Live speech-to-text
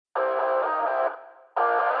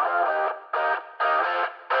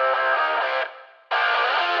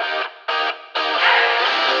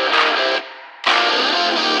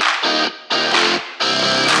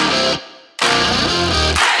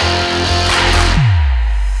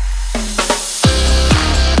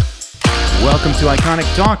to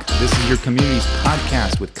Iconic Talk. This is your community's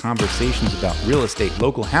podcast with conversations about real estate,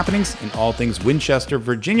 local happenings, and all things Winchester,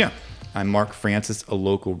 Virginia. I'm Mark Francis, a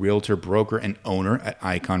local realtor, broker, and owner at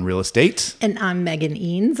Icon Real Estate. And I'm Megan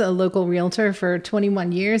Eanes, a local realtor for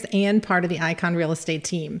 21 years and part of the Icon Real Estate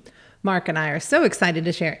team. Mark and I are so excited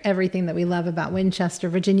to share everything that we love about Winchester,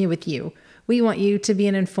 Virginia with you. We want you to be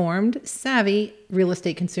an informed, savvy real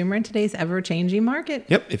estate consumer in today's ever-changing market.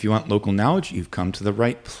 Yep, if you want local knowledge, you've come to the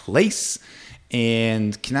right place.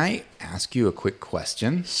 And can I ask you a quick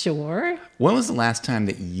question? Sure. When was the last time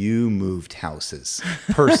that you moved houses,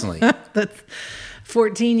 personally? That's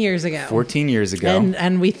 14 years ago. 14 years ago.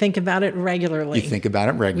 And we think about it regularly. You think about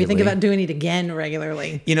it regularly. We think about doing it again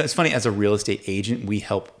regularly. You know, it's funny, as a real estate agent, we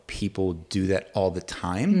help people do that all the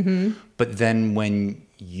time. Mm-hmm. But then when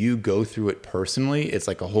you go through it personally, it's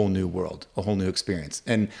like a whole new world, a whole new experience.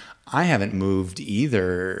 And I haven't moved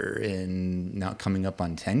either in now coming up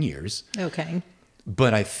on 10 years. Okay.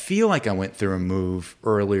 But I feel like I went through a move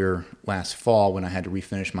earlier last fall when I had to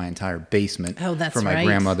refinish my entire basement for my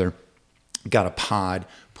grandmother. Got a pod,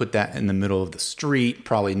 put that in the middle of the street,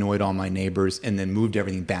 probably annoyed all my neighbors, and then moved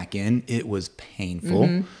everything back in. It was painful.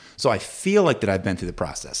 Mm-hmm. So I feel like that I've been through the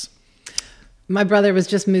process. My brother was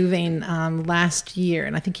just moving last year,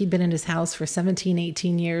 and I think he'd been in his house for 17,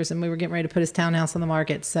 18 years, and we were getting ready to put his townhouse on the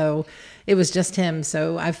market. So it was just him.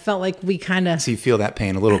 So I felt like we kind of... So you feel that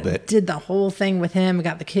pain a little bit. Did the whole thing with him,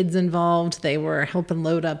 got the kids involved. They were helping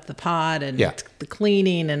load up the pod and the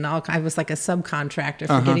cleaning and all. I was like a subcontractor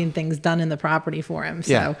for getting things done in the property for him.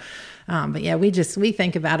 So, but yeah, we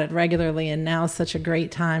think about it regularly, and now is such a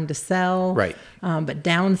great time to sell. Right. But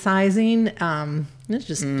downsizing,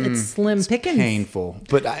 it's slim pickings. Painful.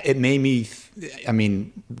 But it made me,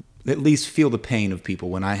 at least feel the pain of people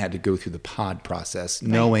when I had to go through the pod process,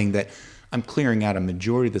 knowing that I'm clearing out a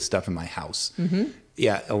majority of the stuff in my house. Mm-hmm.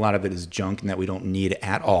 Yeah, a lot of it is junk and that we don't need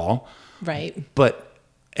at all. Right. But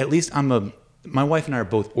at least my wife and I are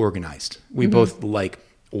both organized. We both like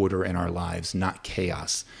order in our lives, not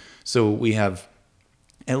chaos. So we have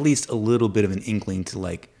at least a little bit of an inkling to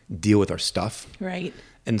like deal with our stuff. Right.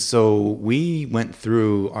 And so we went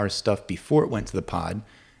through our stuff before it went to the pod.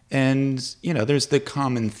 And, you know, there's the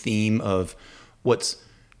common theme of what's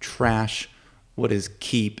trash, what is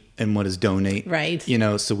keep, and what is donate. Right. You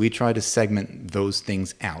know, so we tried to segment those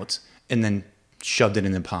things out and then shoved it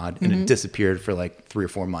in the pod, and it disappeared for like 3 or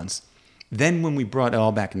 4 months. Then when we brought it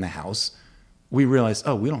all back in the house, we realized,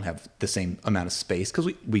 we don't have the same amount of space, because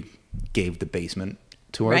we gave the basement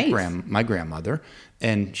to my grandmother,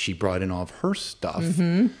 and she brought in all of her stuff.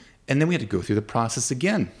 Mm-hmm. And then we had to go through the process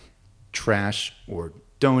again. Trash or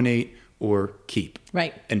donate or keep.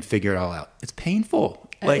 Right. And figure it all out. It's painful.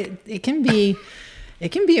 It can be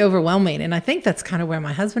overwhelming. And I think that's kind of where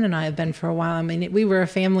my husband and I have been for a while. I mean, we were a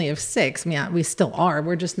family of 6. I mean, we still are.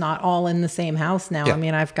 We're just not all in the same house now. Yeah. I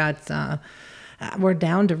mean, I've got... we're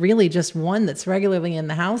down to really just one that's regularly in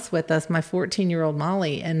the house with us, my 14-year-old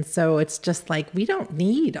Molly. And so it's just like, we don't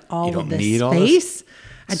need all of this space.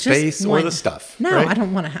 Space or the stuff. No, right? I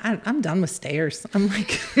don't want to. I'm done with stairs. I'm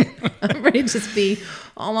like, I'm ready to just be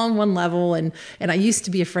all on one level. And I used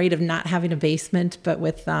to be afraid of not having a basement, but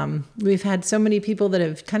with we've had so many people that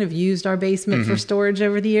have kind of used our basement for storage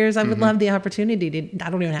over the years. I would love the opportunity to. I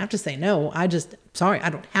don't even have to say no. I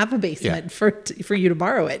don't have a basement for you to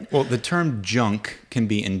borrow it. Well, the term junk can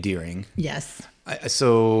be endearing. Yes.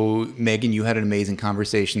 So, Megan, you had an amazing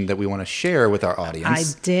conversation that we want to share with our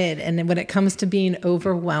audience. I did. And when it comes to being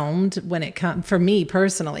overwhelmed, for me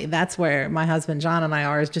personally, that's where my husband, John, and I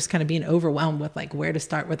are, is just kind of being overwhelmed with like where to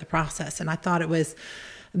start with the process. And I thought it was,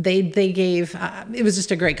 they gave, it was just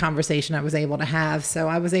a great conversation I was able to have. So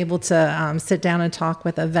I was able to sit down and talk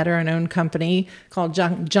with a veteran-owned company called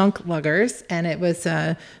Junk Luggers, and it was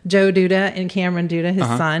Joe Duda and Cameron Duda, his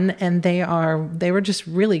son, and they were just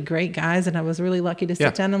really great guys, and I was really lucky to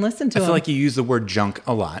sit down and listen to them. I feel like you use the word junk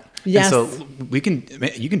a lot. Yes. And so you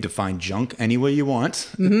can define junk any way you want,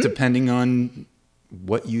 depending on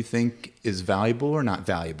what you think is valuable or not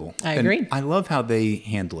valuable. I agree. I love how they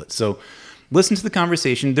handle it. So listen to the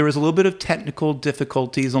conversation. There was a little bit of technical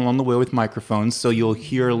difficulties along the way with microphones, so you'll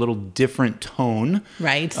hear a little different tone.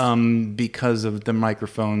 Right. Because of the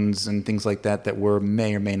microphones and things like that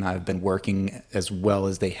may or may not have been working as well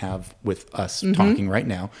as they have with us talking right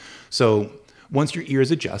now. So once your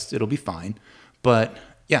ears adjust, it'll be fine. But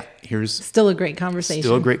yeah, here's... Still a great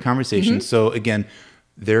conversation. So again,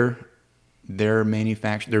 their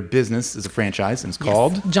manufacturer, their business is a franchise, and it's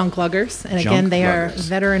called Junk Luggers. And again, they are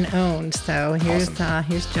veteran owned. So here's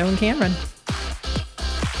Joe and Cameron.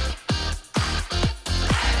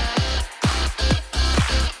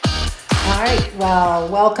 right. Well,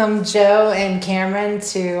 welcome Joe and Cameron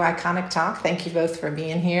to Iconic Talk. Thank you both for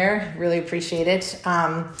being here. Really appreciate it.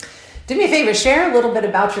 Do me a favor, share a little bit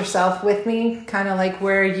about yourself with me, kind of like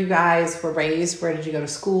where you guys were raised, where did you go to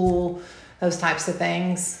school, those types of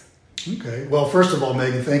things. Okay. Well, first of all,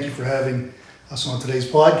 Megan, thank you for having us on today's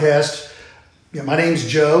podcast. Yeah, my name's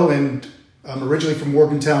Joe, and I'm originally from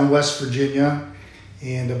Morgantown, West Virginia.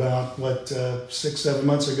 And about 6-7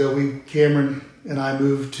 months ago, Cameron and I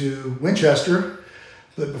moved to Winchester.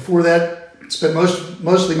 But before that, spent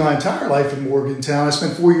mostly my entire life in Morgantown. I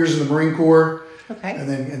spent 4 years in the Marine Corps. Okay. And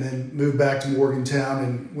then moved back to Morgantown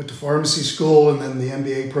and went to pharmacy school and then the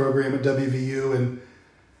MBA program at WVU and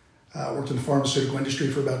worked in the pharmaceutical industry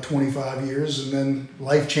for about 25 years. And then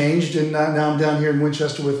life changed, and now I'm down here in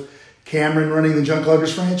Winchester with Cameron, running the Junk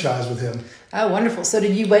Luggers franchise with him. Oh, wonderful. So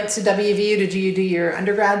you went to WVU? Did you do your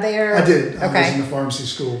undergrad there? I did. Okay. I was in the pharmacy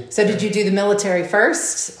school. So did you do the military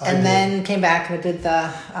first and I did. then came back and did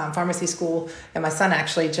the pharmacy school? And my son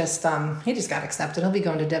actually he just got accepted. He'll be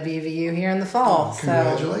going to WVU here in the fall. Oh,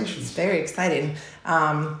 congratulations. So it's very exciting.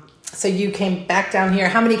 So you came back down here.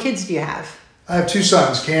 How many kids do you have? I have two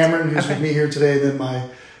sons, Cameron, who's Okay. with me here today, and then my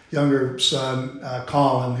younger son,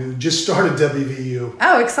 Colin, who just started WVU.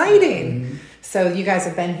 Oh, exciting. So you guys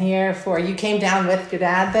have been here you came down with your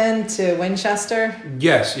dad then to Winchester?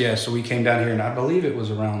 Yes. So we came down here, and I believe it was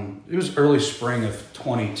early spring of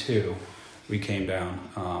 22. We came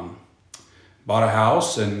down, bought a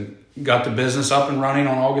house, and got the business up and running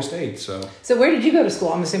on August 8th. So where did you go to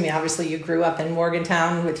school? I'm assuming obviously you grew up in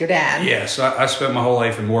Morgantown with your dad. Yes, I spent my whole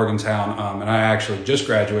life in Morgantown, and I actually just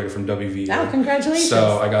graduated from WVU. Oh, congratulations.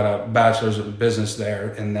 So I got a bachelor's of business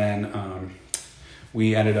there, and then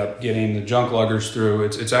we ended up getting the Junk Luggers through.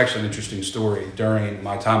 It's actually an interesting story. During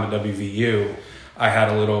my time at WVU, I had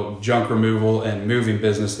a little junk removal and moving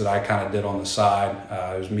business that I kind of did on the side.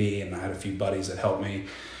 It was me, and I had a few buddies that helped me.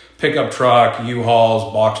 Pickup truck,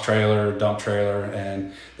 U-Hauls, box trailer, dump trailer,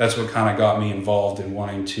 and that's what kind of got me involved in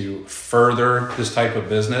wanting to further this type of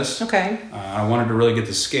business. Okay. I wanted to really get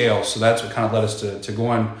the scale, so that's what kind of led us to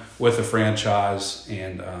going with a franchise,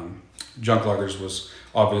 and Junk Luggers was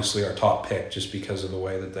obviously our top pick just because of the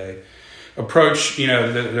way that they approach,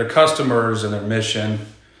 their customers and their mission.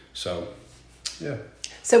 So, yeah.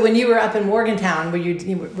 So when you were up in Morgantown, were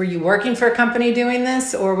you working for a company doing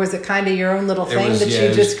this, or was it kind of your own little thing that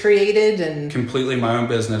you just created? And completely my own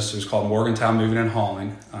business. It was called Morgantown Moving and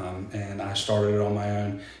Hauling, and I started it on my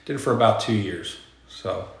own. Did it for about 2 years.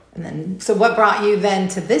 So what brought you then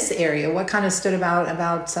to this area? What kind of stood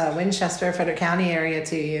about Winchester, Frederick County area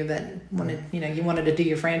to you that you wanted to do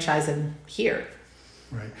your franchise in here?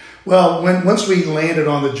 Right. Well, once we landed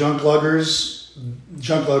on the Junk Luggers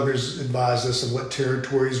advised us of what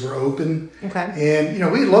territories were open. Okay.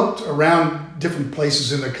 And, we looked around different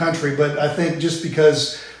places in the country, but I think just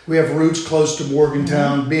because we have roots close to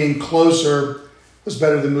Morgantown, being closer was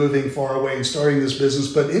better than moving far away and starting this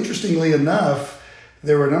business. But interestingly enough,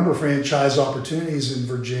 there were a number of franchise opportunities in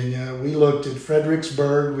Virginia. We looked at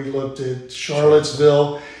Fredericksburg, we looked at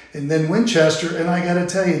Charlottesville, and then Winchester. And I got to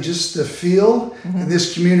tell you, just the feel in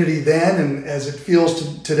this community then and as it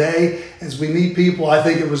feels today, as we meet people, I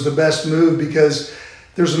think it was the best move because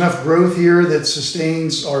there's enough growth here that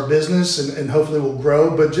sustains our business and hopefully will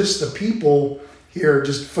grow. But just the people here are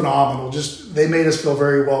just phenomenal. They made us feel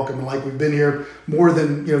very welcome and like we've been here more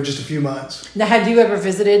than, just a few months. Now, had you ever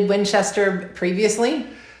visited Winchester previously?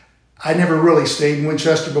 I never really stayed in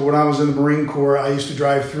Winchester, but when I was in the Marine Corps, I used to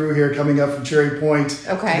drive through here coming up from Cherry Point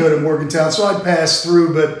to go to Morgantown. So I'd pass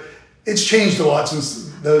through, but it's changed a lot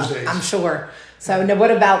since those days. I'm sure. So now what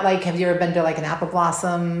about have you ever been to an Apple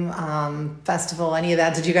Blossom festival, any of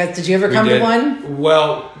that? Did you ever come to one?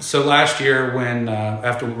 Well, so last year when,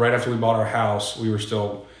 right after we bought our house, we were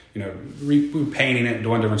still, we were painting it and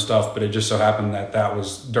doing different stuff, but it just so happened that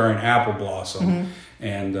was during Apple Blossom.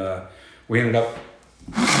 And we ended up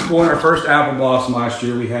going our first Apple Blossom last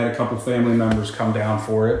year. We had a couple family members come down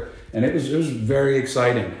for it. And it was very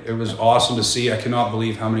exciting. It was awesome to see. I cannot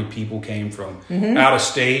believe how many people came from out of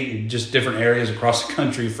state and just different areas across the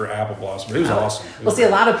country for Apple Blossom. It was awesome. A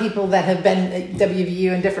lot of people that have been at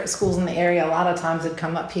WVU and different schools in the area, a lot of times had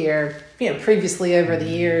come up here, previously over the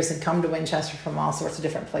years and come to Winchester from all sorts of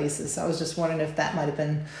different places. So I was just wondering if that might have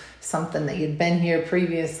been something that you'd been here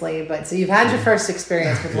previously. But so you've had your first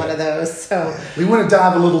experience with one of those. So we want to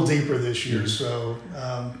dive a little deeper this year. So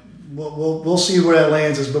we'll see where that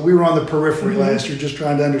lands us. But we were on the periphery last year, just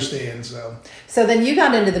trying to understand. So then you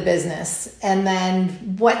got into the business, and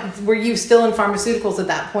then were you still in pharmaceuticals at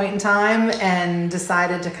that point in time, and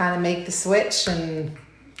decided to kind of make the switch? And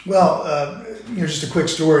Well, just a quick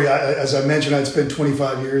story. As I mentioned, I'd spent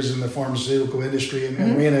 25 years in the pharmaceutical industry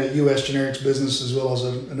and ran a U.S. generics business as well as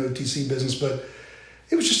an OTC business. But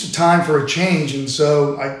it was just a time for a change. And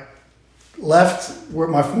so I left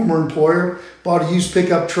my former employer, bought a used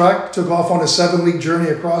pickup truck, took off on a 7-week journey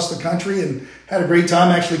across the country and had a great time.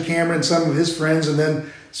 Actually, Cameron and some of his friends and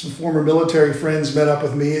then some former military friends met up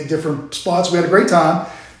with me at different spots. We had a great time.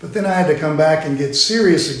 But then I had to come back and get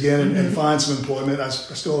serious again and find some employment. I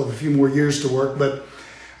still have a few more years to work. But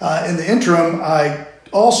in the interim, I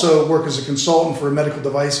also work as a consultant for a medical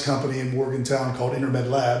device company in Morgantown called Intermed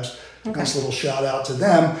Labs. Okay. Nice little shout out to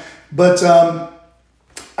them. But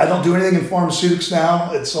I don't do anything in pharmaceutics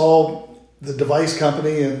now. It's all the device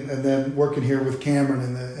company and then working here with Cameron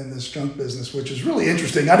in this junk business, which is really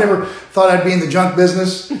interesting. I never thought I'd be in the junk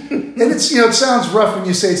business. And it's, it sounds rough when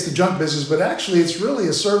you say it's the junk business, but actually it's really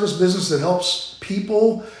a service business that helps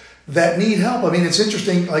people that need help. I mean, it's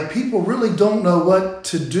interesting. Like, people really don't know what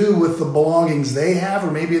to do with the belongings they have, or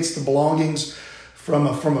maybe it's the belongings from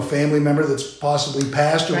a family member that's possibly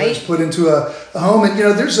passed or was put into a home. And,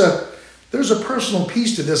 there's a personal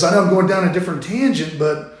piece to this. I know I'm going down a different tangent,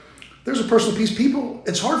 but there's a personal piece. People,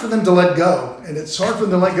 it's hard for them to let go, and it's hard for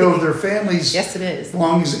them to let go of their families' yes, it is.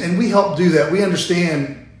 belongings. And we help do that. We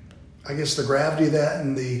understand, I guess, the gravity of that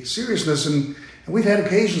and the seriousness. And we've had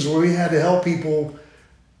occasions where we had to help people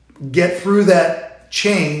get through that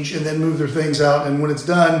change and then move their things out. And when it's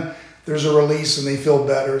done, there's a release and they feel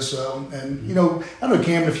better. So, and I don't know,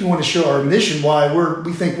 Cameron, if you want to show our mission, why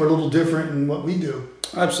we think we're a little different in what we do.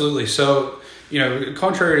 Absolutely. So,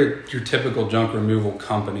 contrary to your typical junk removal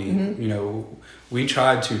company, we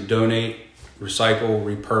try to donate, recycle,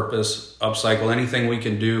 repurpose, upcycle, anything we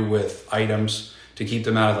can do with items to keep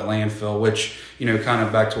them out of the landfill, which, kind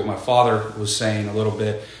of back to what my father was saying a little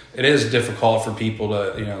bit, it is difficult for people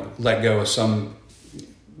to, let go of some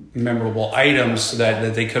memorable items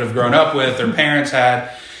that they could have grown up with, their parents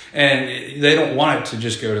had, and they don't want it to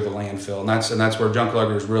just go to the landfill. And that's where Junk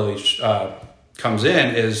Luggers really comes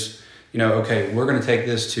in is, okay, we're going to take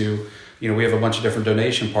this to, we have a bunch of different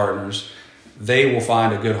donation partners. They will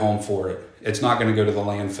find a good home for it. It's not going to go to the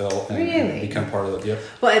landfill and become part of it. Yep.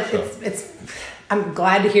 Well, it's. I'm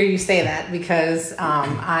glad to hear you say that because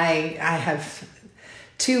I have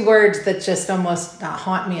two words that just almost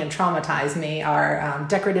haunt me and traumatize me are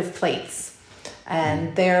decorative plates.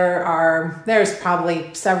 And there's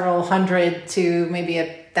probably several hundred to maybe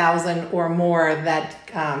 1,000 or more that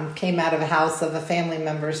came out of the house of a family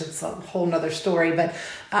members. It's a whole nother story, but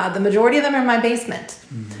the majority of them are in my basement.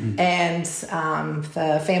 Mm-hmm. And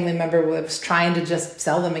the family member was trying to just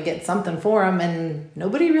sell them and get something for them, and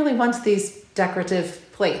nobody really wants these decorative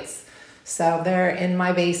plates. So they're in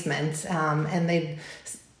my basement, and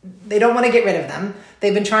they don't want to get rid of them.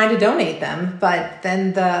 They've been trying to donate them, but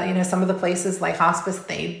then some of the places like hospice,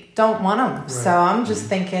 they don't want them. Right. So I'm just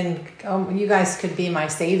thinking, you guys could be my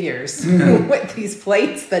saviors with these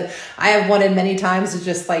plates that I have wanted many times to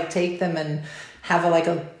just take them and have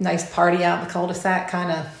a nice party out in the cul-de-sac,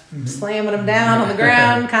 kind of slamming them down on the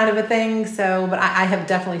ground kind of a thing. So, but I have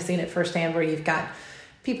definitely seen it firsthand where you've got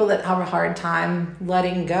people that have a hard time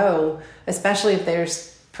letting go, especially if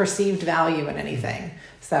there's perceived value in anything.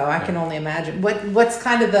 So I can only imagine. What's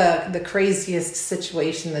kind of the craziest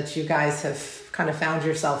situation that you guys have kind of found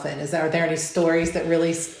yourself in? Are there any stories that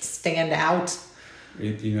really stand out? Do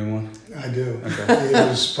you know one? I do. Okay. It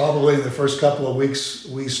was probably in the first couple of weeks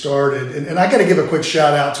we started. And I got to give a quick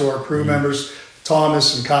shout out to our crew members,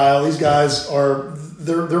 Thomas and Kyle. These guys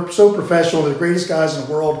they're so professional. They're the greatest guys in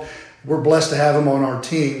the world. We're blessed to have them on our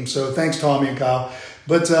team. So thanks, Tommy and Kyle.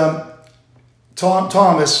 But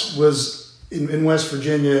Thomas was in West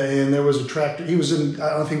Virginia, and there was a tractor. He was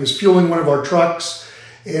I don't think he was fueling one of our trucks,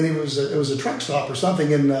 and it was a truck stop or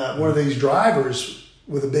something, and one of these drivers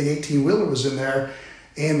with a big 18-wheeler was in there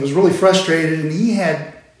and was really frustrated, and he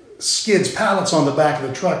had pallets on the back of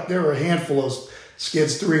the truck. There were a handful of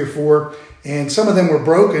skids, 3 or 4, and some of them were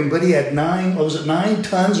broken, but he had 9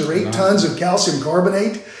 tons or 8 tons of calcium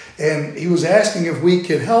carbonate, and he was asking if we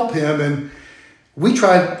could help him, and we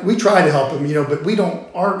tried to help him, but we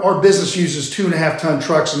don't, our business uses 2.5 ton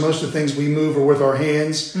trucks, and most of the things we move are with our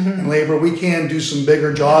hands and labor. We can do some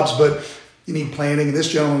bigger jobs, but you need planning. And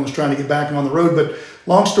this gentleman was trying to get back on the road. But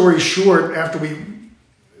long story short, after we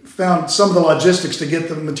found some of the logistics to get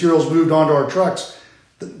the materials moved onto our trucks,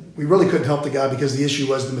 we really couldn't help the guy because the issue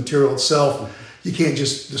was the material itself. You can't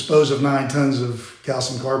just dispose of 9 tons of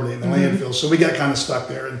calcium carbonate in the landfill. So we got kind of stuck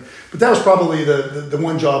there. But that was probably the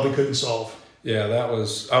one job we couldn't solve. Yeah, that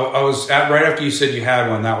was. I was right after you said you had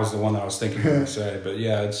one. That was the one that I was thinking to say. But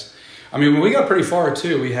yeah, I mean, when we got pretty far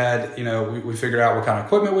too, we had, we figured out what kind of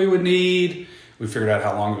equipment we would need. We figured out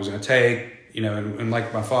how long it was going to take, and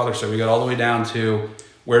like my father said, we got all the way down to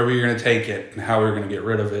where we were going to take it and how we were going to get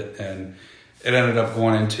rid of it. And it ended up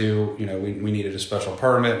going into, we needed a special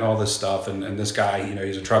permit and all this stuff. And this guy,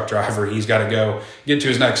 he's a truck driver. He's got to go get to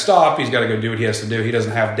his next stop. He's got to go do what he has to do. He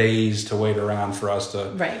doesn't have days to wait around for us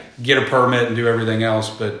to get a permit and do everything else.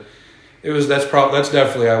 But that's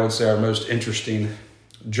definitely, I would say, our most interesting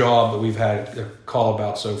job that we've had a call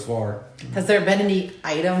about so far. Has there been any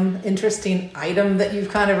interesting item that you've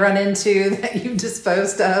kind of run into that you've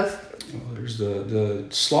disposed of? Well, there's the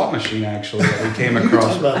slot machine actually that we came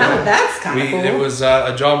across. That's kind of cool. It was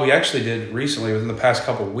a job we actually did recently within the past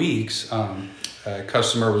couple of weeks. A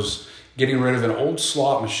customer was getting rid of an old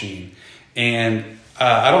slot machine, and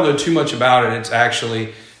I don't know too much about it.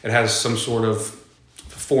 It has some sort of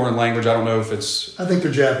foreign language. I don't know if it's... I think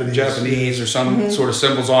they're Japanese or some sort of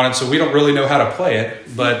symbols on it, so we don't really know how to play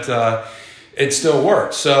it, but it still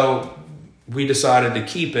works. So we decided to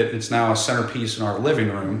keep it. It's now a centerpiece in our living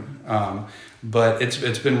room. But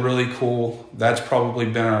it's been really cool. That's probably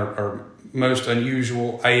been our most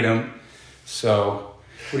unusual item. So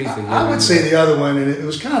what do you think? I would say the other one, and it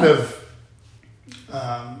was kind of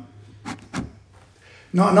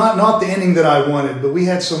not the ending that I wanted, but we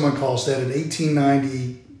had someone call us that an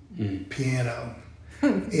 1890 piano.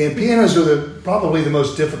 And pianos are probably the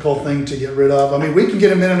most difficult thing to get rid of. I mean, we can get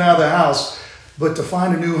them in and out of the house, but to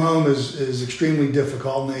find a new home is extremely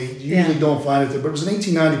difficult, and they usually don't find it there. But it was an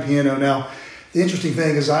 1890 piano. Now, the interesting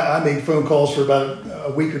thing is I made phone calls for about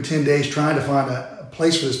a week or 10 days trying to find a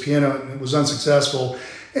place for this piano, and it was unsuccessful.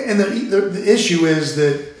 And the issue is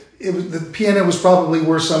that the piano was probably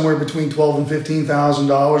worth somewhere between $12,000 and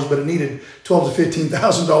 $15,000, but it needed $12,000 to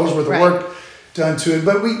 $15,000 worth of work done to it.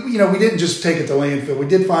 But we didn't just take it to landfill. We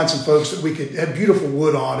did find some folks that we could have beautiful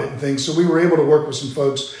wood on it and things. So we were able to work with some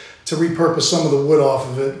folks to repurpose some of the wood off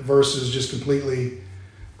of it versus just completely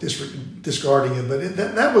discarding it. But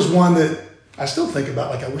that was one that I still think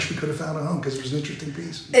about. Like, I wish we could have found a home because it was an interesting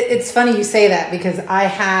piece. It's funny you say that because I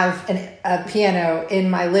have a piano in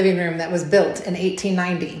my living room that was built in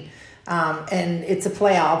 1890. And it's a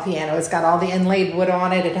play-all piano. It's got all the inlaid wood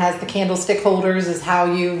on it. It has the candlestick holders is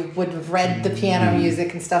how you would have read the piano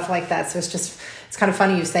music and stuff like that. So it's kind of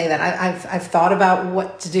funny you say that. I've thought about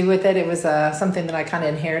what to do with it. It was something that I kind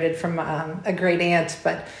of inherited from a great aunt,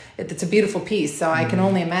 but it's a beautiful piece. So I can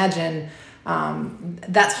only imagine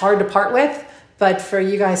that's hard to part with. But for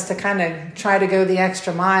you guys to kind of try to go the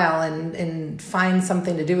extra mile and find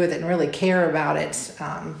something to do with it and really care about it,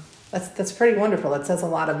 that's pretty wonderful. It says a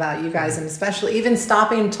lot about you guys, and especially even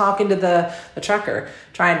stopping, talking to the trucker,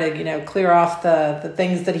 trying to clear off the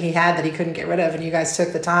things that he had that he couldn't get rid of, and you guys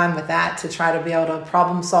took the time with that to try to be able to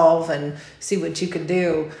problem solve and see what you could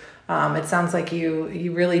do. It sounds like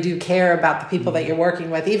you really do care about the people that you're working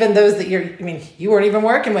with, even those that you weren't even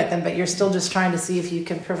working with them, but you're still just trying to see if you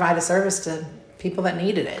can provide a service to people that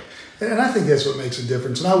needed it. And I think that's what makes a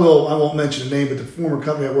difference. And I won't mention the name, but the former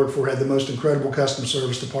company I worked for had the most incredible customer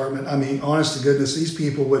service department. I mean, honest to goodness, these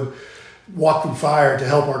people would walk through fire to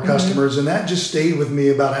help our customers. And that just stayed with me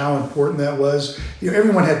about how important that was.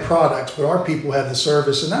 Everyone had products, but our people had the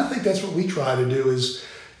service. And I think that's what we try to do is,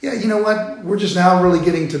 you know what, we're just now really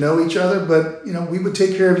getting to know each other, but we would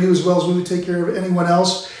take care of you as well as we would take care of anyone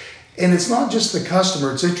else. And it's not just the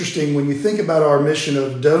customer. It's interesting when you think about our mission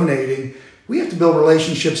of donating, we have to build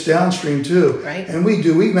relationships downstream too. Right. And we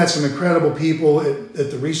do. We've met some incredible people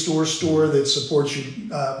at the Restore store that supports you,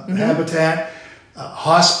 Habitat,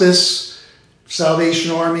 Hospice,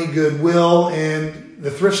 Salvation Army, Goodwill, and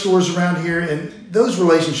the thrift stores around here. And those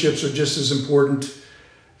relationships are just as important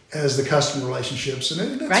as the customer relationships.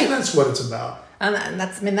 And that's what it's about. And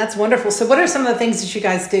that's wonderful. So what are some of the things that you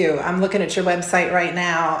guys do? I'm looking at your website right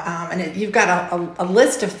now, and you've got a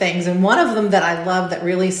list of things. And one of them that I love that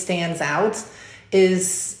really stands out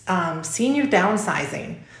is senior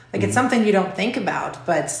downsizing. Like it's something you don't think about,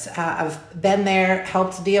 but I've been there,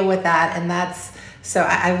 helped deal with that. And so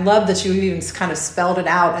I love that you even kind of spelled it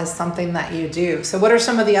out as something that you do. So what are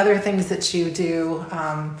some of the other things that you do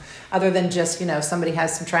other than just, somebody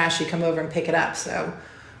has some trash, you come over and pick it up. So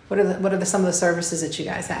what are some of the services that you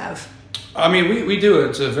guys have? I mean, we do.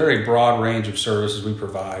 It's a very broad range of services we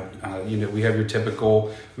provide. We have your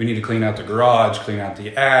typical, we need to clean out the garage, clean out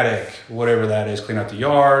the attic, whatever that is, clean out the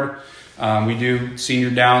yard. We do senior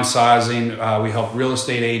downsizing. We help real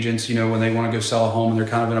estate agents, when they want to go sell a home and they're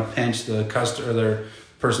kind of in a pinch, the customer or their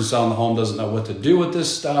person selling the home doesn't know what to do with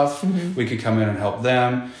this stuff. We could come in and help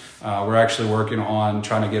them. We're actually working on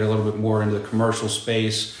trying to get a little bit more into the commercial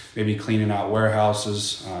space, maybe cleaning out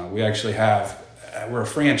warehouses. We actually have we're a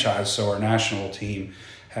franchise, so our national team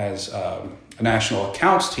has a national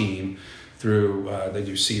accounts team through, they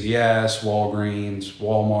do CVS, Walgreens,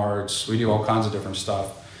 Walmarts. We do all kinds of different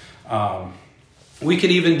stuff. We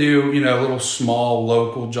could even do, little small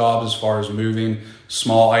local jobs as far as moving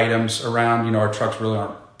small items around. Our trucks really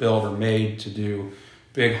aren't built or made to do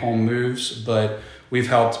big home moves, but we've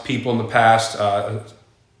helped people in the past,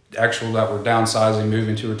 actual that were downsizing,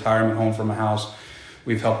 moving to a retirement home from a house.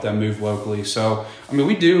 We've helped them move locally. So,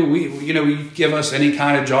 we give us any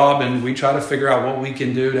kind of job and we try to figure out what we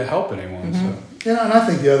can do to help anyone. So. And I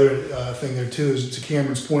think the other thing there too is, to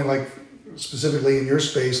Cameron's point, like specifically in your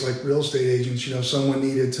space, like real estate agents, someone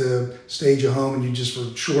needed to stage a home and you just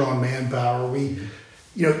were short on manpower.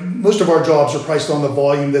 Most of our jobs are priced on the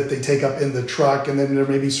volume that they take up in the truck, and then there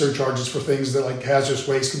may be surcharges for things that like hazardous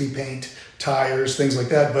waste, could be paint, tires, things like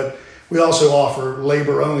that. But we also offer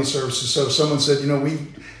labor-only services. So if someone said,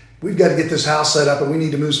 we've got to get this house set up and we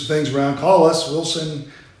need to move some things around, call us. We'll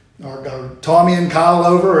send our Tommy and Kyle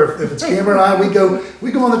over. Or if it's Cameron and I,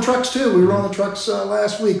 we go on the trucks too. We were on the trucks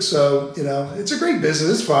last week. So, it's a great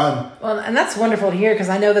business. It's fun. Well, and that's wonderful to hear, because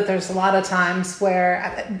I know that there's a lot of times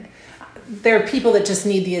where there are people that just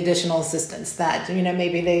need the additional assistance, that,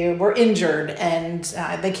 maybe they were injured and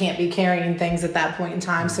they can't be carrying things at that point in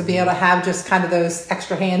time. So be able to have just kind of those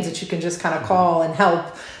extra hands that you can just kind of call and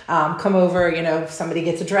help come over, if somebody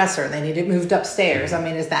gets a dresser, they need it moved upstairs.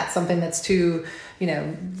 Is that something that's too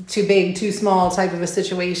big, too small type of a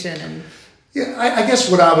situation? And yeah, I guess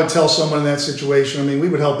what I would tell someone in that situation, we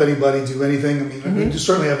would help anybody do anything. We just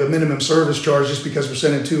certainly have a minimum service charge just because we're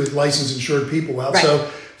sending two licensed insured people out. Right. So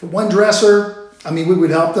for one dresser, we would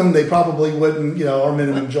help them. They probably wouldn't, our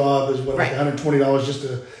minimum job is like $120 just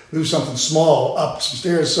to move something small up some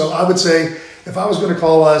stairs. So I would say if I was going to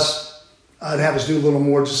call us, I'd have us do a little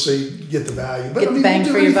more just so you get the value. But get the bang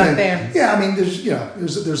for your buck there. Yeah,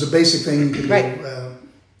 there's a basic thing you can do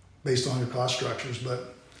based on your cost structures,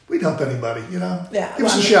 but we'd help anybody, Yeah. Give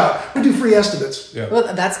us a shout. We do free estimates. Yeah.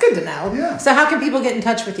 Well, that's good to know. Yeah. So how can people get in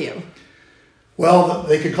touch with you? Well,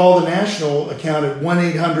 they could call the national account at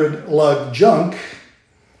 1-800-LUG-JUNK,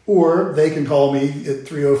 or they can call me at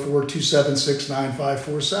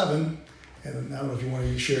 304-276-9547. And I don't know if you want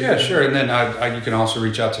to share. Yeah, sure. And then you can also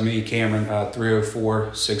reach out to me, Cameron,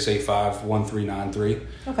 304-685-1393.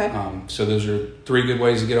 Okay. So those are 3 good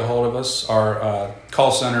ways to get a hold of us. Our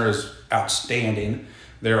call center is outstanding.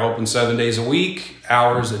 They're open 7 days a week,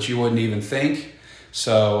 hours that you wouldn't even think.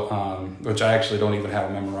 So, which I actually don't even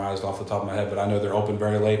have memorized off the top of my head, but I know they're open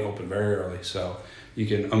very late, open very early. So you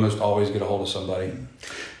can almost always get a hold of somebody.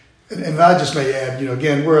 And I just may add,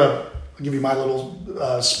 again, I'll give you my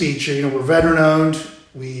little speech. We're veteran owned.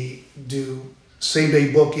 We do same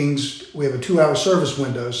day bookings. We have a 2-hour service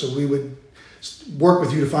window. So we would work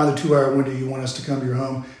with you to find the 2-hour window you want us to come to your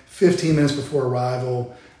home. 15 minutes before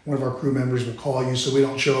arrival, one of our crew members will call you so we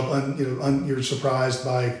don't show up, you're surprised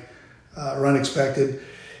by or unexpected.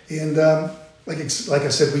 And like I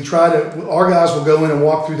said, our guys will go in and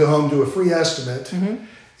walk through the home, do a free estimate. Mm-hmm.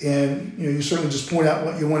 And you certainly just point out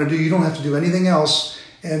what you want to do. You don't have to do anything else.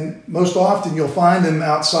 And most often you'll find them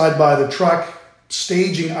outside by the truck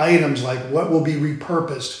staging items like what will be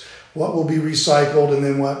repurposed, what will be recycled, and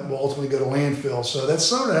then what will ultimately go to landfill. So that's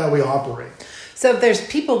sort of how we operate. So if there's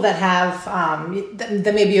people that have,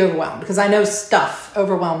 that may be overwhelmed, because I know stuff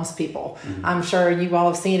overwhelms people. Mm-hmm. I'm sure you all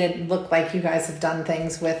have seen it. Look like you guys have done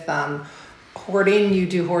things with hoarding. You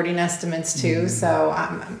do hoarding estimates too. Mm-hmm. So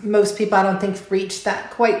most people, I don't think, reach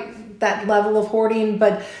that level of hoarding,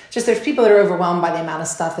 but just there's people that are overwhelmed by the amount of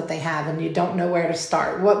stuff that they have and you don't know where to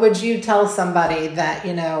start. What would you tell somebody that,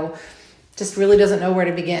 just really doesn't know where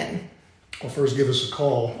to begin? Well, first, give us a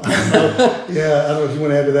call. I don't know if you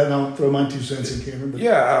want to add to that, and I'll throw my 2 cents in, Cameron. But.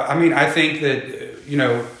 Yeah, I think that,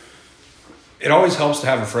 it always helps to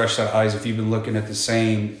have a fresh set of eyes if you've been looking at the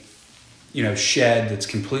same, shed that's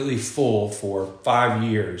completely full for 5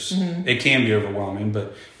 years. Mm-hmm. It can be overwhelming,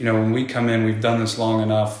 but, when we come in, we've done this long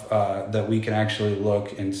enough that we can actually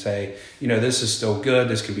look and say, this is still good,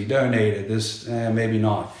 this can be donated, this maybe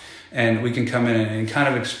not. And we can come in and kind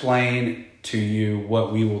of explain to you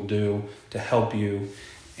what we will do to help you.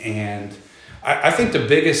 And I think the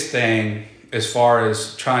biggest thing as far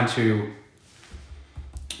as trying to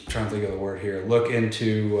think of the word here, look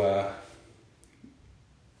into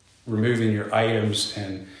removing your items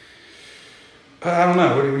and I don't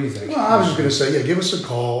know, what do you think? Well, I was just going to say, give us a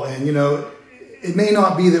call. And, it may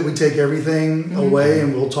not be that we take everything mm-hmm. away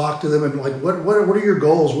and we'll talk to them and like, what are your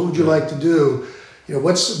goals? What would you like to do?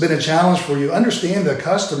 What's been a challenge for you? Understand the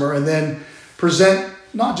customer and then present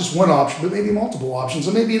not just one option, but maybe multiple options.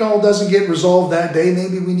 And maybe it all doesn't get resolved that day.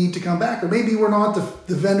 Maybe we need to come back, or maybe we're not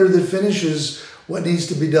the vendor that finishes what needs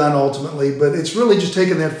to be done ultimately. But it's really just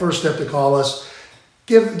taking that first step to call us,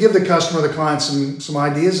 give the customer, the client some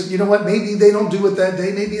ideas. You know what? Maybe they don't do it that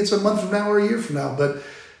day. Maybe it's a month from now or a year from now. But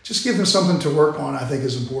just give them something to work on, I think,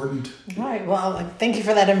 is important. All right. Well, thank you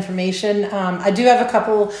for that information. I do have a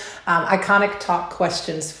couple iconic talk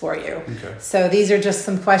questions for you. Okay. So these are just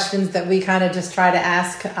some questions that we kind of just try to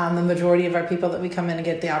ask the majority of our people that we come in and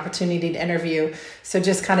get the opportunity to interview. So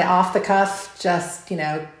just kind of off the cuff, just,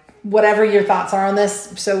 whatever your thoughts are on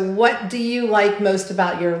this. So what do you like most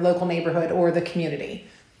about your local neighborhood or the community?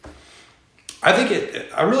 I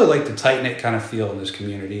think I really like the tight-knit kind of feel in this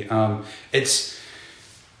community.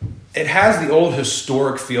 It has the old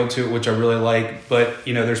historic feel to it, which I really like, but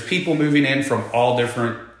there's people moving in from all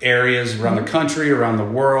different areas around the country, around the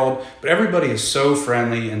world, but everybody is so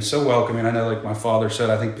friendly and so welcoming. I know, like my father said,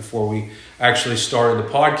 I think before we actually started the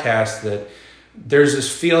podcast, that there's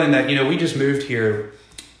this feeling that, we just moved here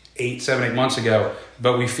 7, 8 months ago,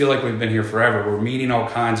 but we feel like we've been here forever. We're meeting all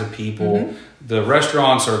kinds of people. Mm-hmm. The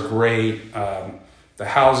restaurants are great. The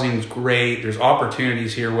housing's great. There's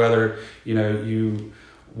opportunities here, whether, you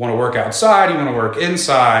want to work outside, you want to work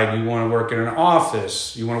inside, you want to work in an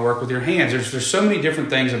office, you want to work with your hands. There's so many different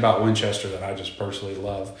things about Winchester that I just personally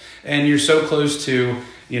love. And you're so close to,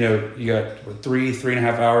 you got 3.5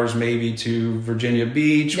 hours maybe to Virginia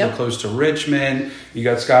Beach. Yep. We're close to Richmond. You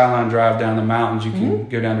got Skyline Drive down the mountains. You can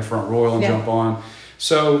go down to Front Royal and jump on.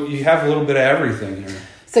 So you have a little bit of everything here.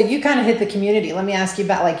 So you kind of hit the community. Let me ask you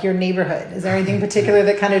about your neighborhood. Is there anything particular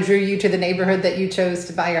that kind of drew you to the neighborhood that you chose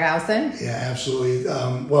to buy your house in? Yeah, absolutely.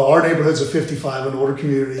 Well, our neighborhood's a 55 and older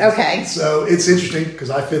community. Okay. So it's interesting because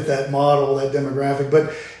I fit that model, that demographic.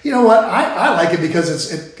 But you know what? I like it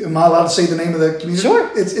because am I allowed to say the name of the community? Sure.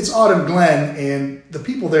 It's Autumn Glen, and the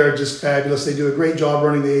people there are just fabulous. They do a great job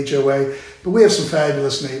running the HOA, but we have some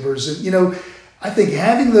fabulous neighbors. And, I think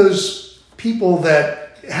having those people that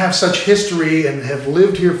have such history and have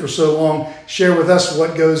lived here for so long share with us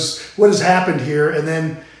what has happened here, and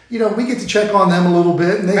then we get to check on them a little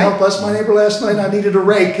bit, and they help us. My neighbor last night, I needed a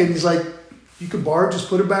rake, and he's like, you can borrow it, just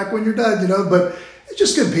put it back when you're done, but it's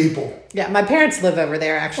just good people. Yeah, my parents live over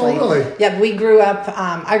there, actually. Oh, really? Yeah, we grew up,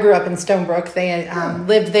 I grew up in Stonebrook. They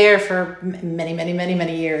lived there for many, many, many,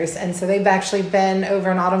 many years. And so they've actually been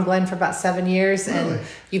over in Autumn Glen for about 7 years. Really? And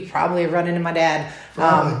you probably have run into my dad.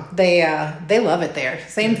 They love it there.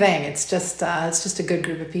 Same thing. It's just a good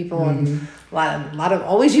group of people. Mm-hmm. And a lot of,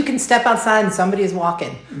 always you can step outside and somebody is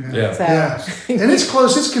walking. Yeah. So. Yeah. And it's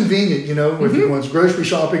close, it's convenient, if you want grocery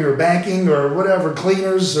shopping or banking or whatever,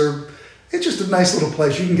 cleaners or... It's just a nice little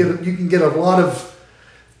place. You can get a lot of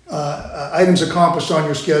items accomplished on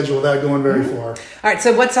your schedule without going very far. All right.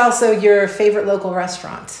 So, what's also your favorite local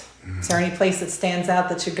restaurant? Is there any place that stands out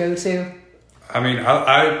that you go to? I mean,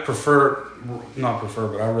 I but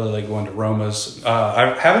I really like going to Roma's.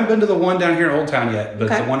 I haven't been to the one down here in Old Town yet, but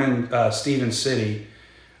the one in Stevens City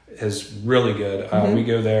is really good. We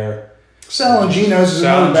go there. Sal and Gino's is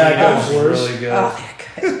another backup for us. Really good. Oh,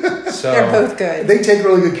 they're good. So, they're both good. They take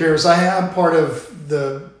really good care of us. I am part of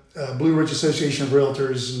the Blue Ridge Association of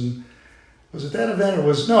Realtors, and was it that event or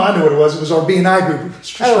I know what it was. It was our B&I group.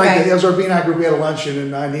 It was our B&I group. We had a luncheon,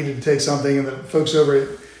 and I needed to take something, and the folks over at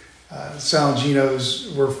Sal and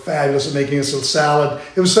Gino's were fabulous at making us a salad.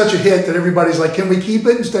 It was such a hit that everybody's like, "Can we keep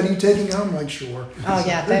it instead of you taking it home?" I'm like, "Sure." Oh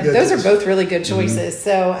yeah, those are both really good choices.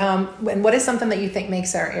 Mm-hmm. So, and what is something that you think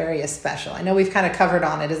makes our area special? I know we've kind of covered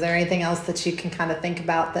on it. Is there anything else that you can kind of think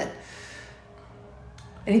about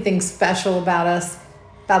anything special about us,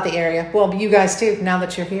 about the area? Well, you guys too. Now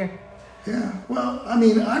that you're here. Yeah. Well, I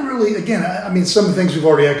mean, some of the things we've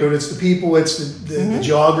already echoed. It's the people. It's the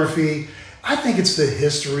geography. I think it's the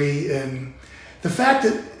history and the fact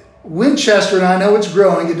that Winchester, and I know it's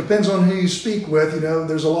growing, it depends on who you speak with,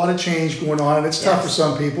 there's a lot of change going on, and it's tough for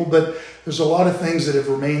some people, but there's a lot of things that have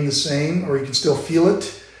remained the same, or you can still feel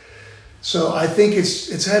it. So I think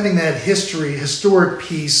it's having that historic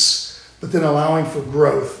piece, but then allowing for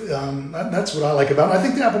growth. That's what I like about it. I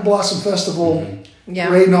think the Apple Blossom Festival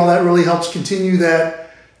parade and all that really helps continue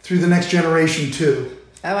that through the next generation too.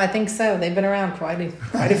 Oh, I think so. They've been around quite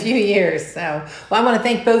a few years. So, well, I want to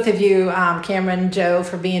thank both of you, Cameron, Joe,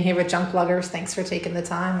 for being here with Junk Luggers. Thanks for taking the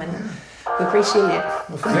time, and we appreciate it.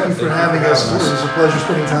 Well, thank you for having us. It was a pleasure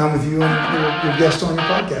spending time with you and your guest on your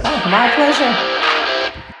podcast. Oh, my pleasure.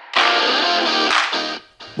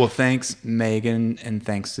 Well, thanks, Megan, and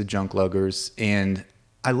thanks to Junk Luggers. And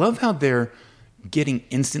I love how they're getting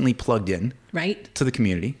instantly plugged in to the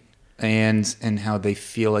community, and how they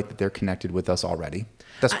feel like that they're connected with us already.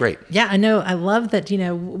 That's great. Yeah, I know. I love that,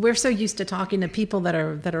 we're so used to talking to people that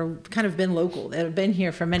are kind of been local, that have been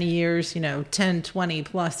here for many years, 10, 20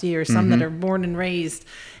 plus years, some that are born and raised.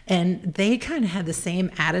 And they kind of had the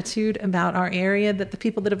same attitude about our area that the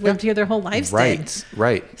people that have lived here their whole lives did.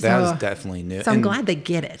 Right. That was definitely new. So I'm glad they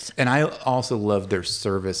get it. And I also love their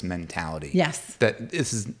service mentality. Yes. That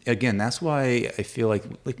this is, again, that's why I feel like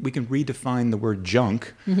we can redefine the word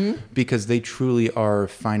junk because they truly are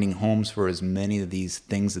finding homes for as many of these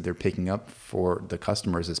things that they're picking up for the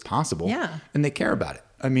customers as possible. Yeah. And they care about it.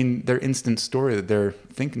 I mean, their instant story that they're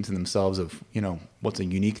thinking to themselves of, what's a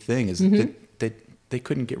unique thing is that they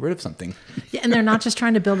couldn't get rid of something. Yeah, and they're not just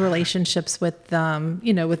trying to build relationships with, with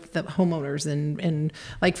the homeowners and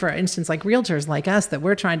like, for instance, like realtors like us, that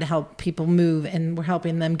we're trying to help people move and we're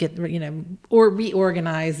helping them get, or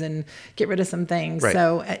reorganize and get rid of some things. Right.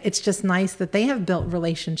 So it's just nice that they have built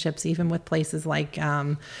relationships even with places like,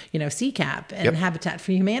 CCAP and Habitat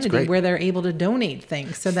for Humanity, where they're able to donate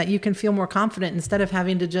things so that you can feel more confident instead of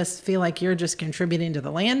having to just feel like you're just contributing to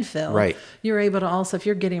the landfill. Right. You're able to also, if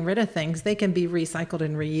you're getting rid of things, they can be recycled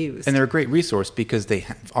and reused. And they're a great resource because they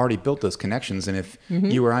have already built those connections. And if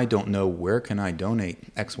you or I don't know where can I donate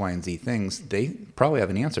X, Y, and Z things, they probably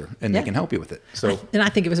have an answer and they can help you with it. So, and I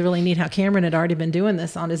think it was really neat how Cameron had already been doing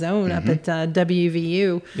this on his own up at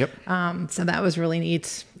WVU. Yep. So that was really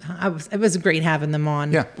neat. It was great having them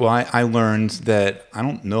on. Yeah. Well, I learned that I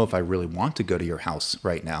don't know if I really want to go to your house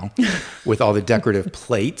right now with all the decorative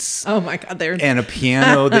plates. Oh my God. And a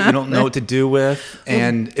piano that you don't know what to do with.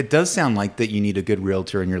 And it does sound like that you need a good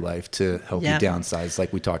realtor in your life to help you downsize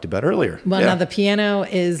like we talked about earlier. Well, now the piano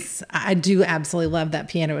I do absolutely love that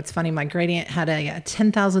piano. It's funny. My great aunt had a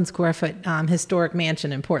 10,000 square foot historic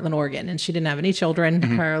mansion in Portland, Oregon, and she didn't have any children.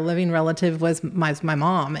 Her living relative was my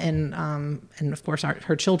mom and of course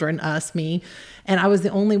her children, us, me. And I was the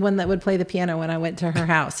only one that would play the piano when I went to her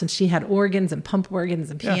house. And she had organs and pump organs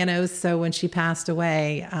and pianos. So when she passed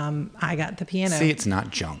away, I got the piano. See, it's not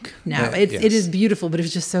junk. No, it is beautiful, but it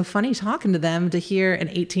was just so funny talking to them to hear an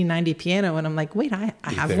 1890 piano. And I'm like, wait, I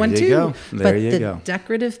have one too. Go. There you go. But the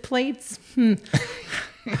decorative plates,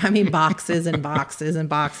 I mean, boxes and boxes and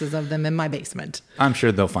boxes of them in my basement. I'm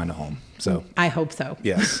sure they'll find a home. So I hope so.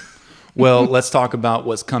 Yes. Well, let's talk about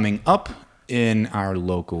what's coming up in our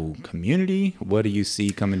local community. What do you see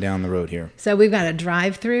coming down the road here? So we've got a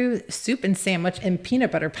drive-through soup and sandwich and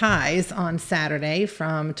peanut butter pies on Saturday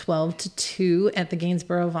from 12 to 2 at the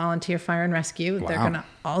Gainsborough Volunteer Fire and Rescue. Wow. They're going to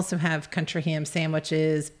also have country ham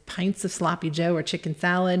sandwiches, pints of sloppy joe or chicken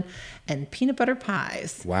salad, and peanut butter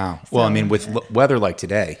pies. Wow. So, well, I mean, with weather like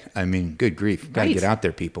today, I mean, good grief. Got to get out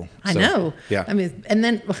there, people. I know. Yeah. I mean, and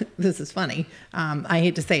then this is funny. I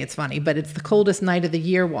hate to say it's funny, but it's the coldest night of the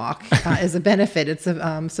year walk as a benefit. It's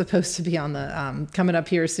supposed to be on the coming up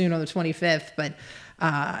here soon on the 25th, but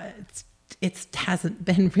it hasn't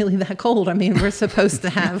been really that cold. I mean, we're supposed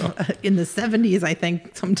to have in the 70s, I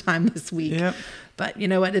think, sometime this week. Yep. But you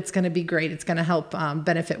know what? It's going to be great. It's going to help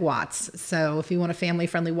benefit Watts. So if you want a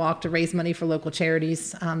family-friendly walk to raise money for local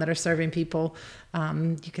charities that are serving people,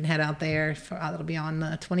 you can head out there. It'll be on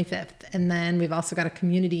the 25th. And then we've also got a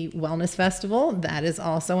community wellness festival. That is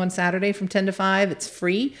also on Saturday from 10 to 5. It's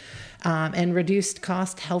free. And reduced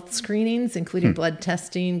cost health screenings, including blood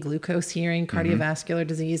testing, glucose hearing, cardiovascular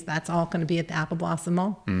disease. That's all going to be at the Apple Blossom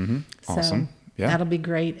Mall. Awesome. So that'll be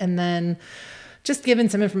great. And then just giving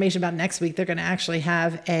some information about next week, they're going to actually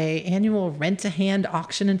have a annual rent-a-hand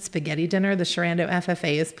auction and spaghetti dinner. The Sharando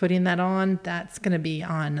FFA is putting that on. That's going to be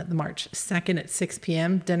on March 2nd at 6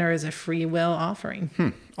 p.m. Dinner is a free will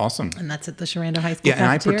offering. Awesome. And that's at the Sharando High School cafeteria. And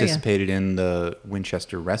I participated in the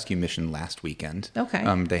Winchester Rescue Mission last weekend. Okay.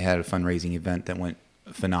 They had a fundraising event that went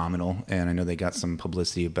phenomenal, and I know they got some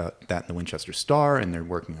publicity about that in the Winchester Star, and they're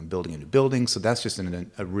working on building a new building. So that's just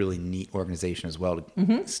a really neat organization as well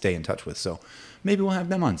to stay in touch with. So maybe we'll have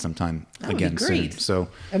them on sometime again soon. So,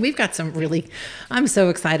 and we've got some I'm so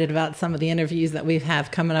excited about some of the interviews that we have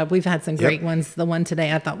coming up. We've had some great ones. The one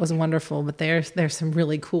today I thought was wonderful, but there's some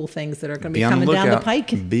really cool things that are going to be coming down the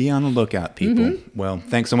pike. Be on the lookout, people. Well,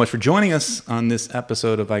 thanks so much for joining us on this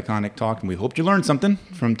episode of Iconic Talk, and we hope you learned something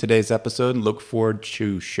from today's episode and look forward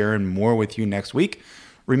to sharing more with you next week.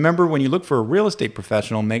 Remember, when you look for a real estate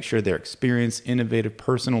professional, make sure they're experienced, innovative,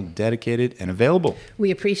 personal, dedicated, and available. We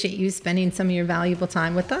appreciate you spending some of your valuable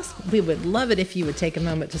time with us. We would love it if you would take a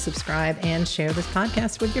moment to subscribe and share this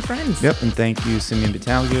podcast with your friends. Yep, and thank you, Simeon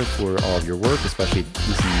Battaglia, for all of your work, especially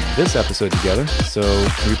listening to this episode together. So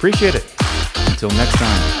we appreciate it. Until next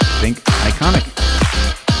time, think iconic.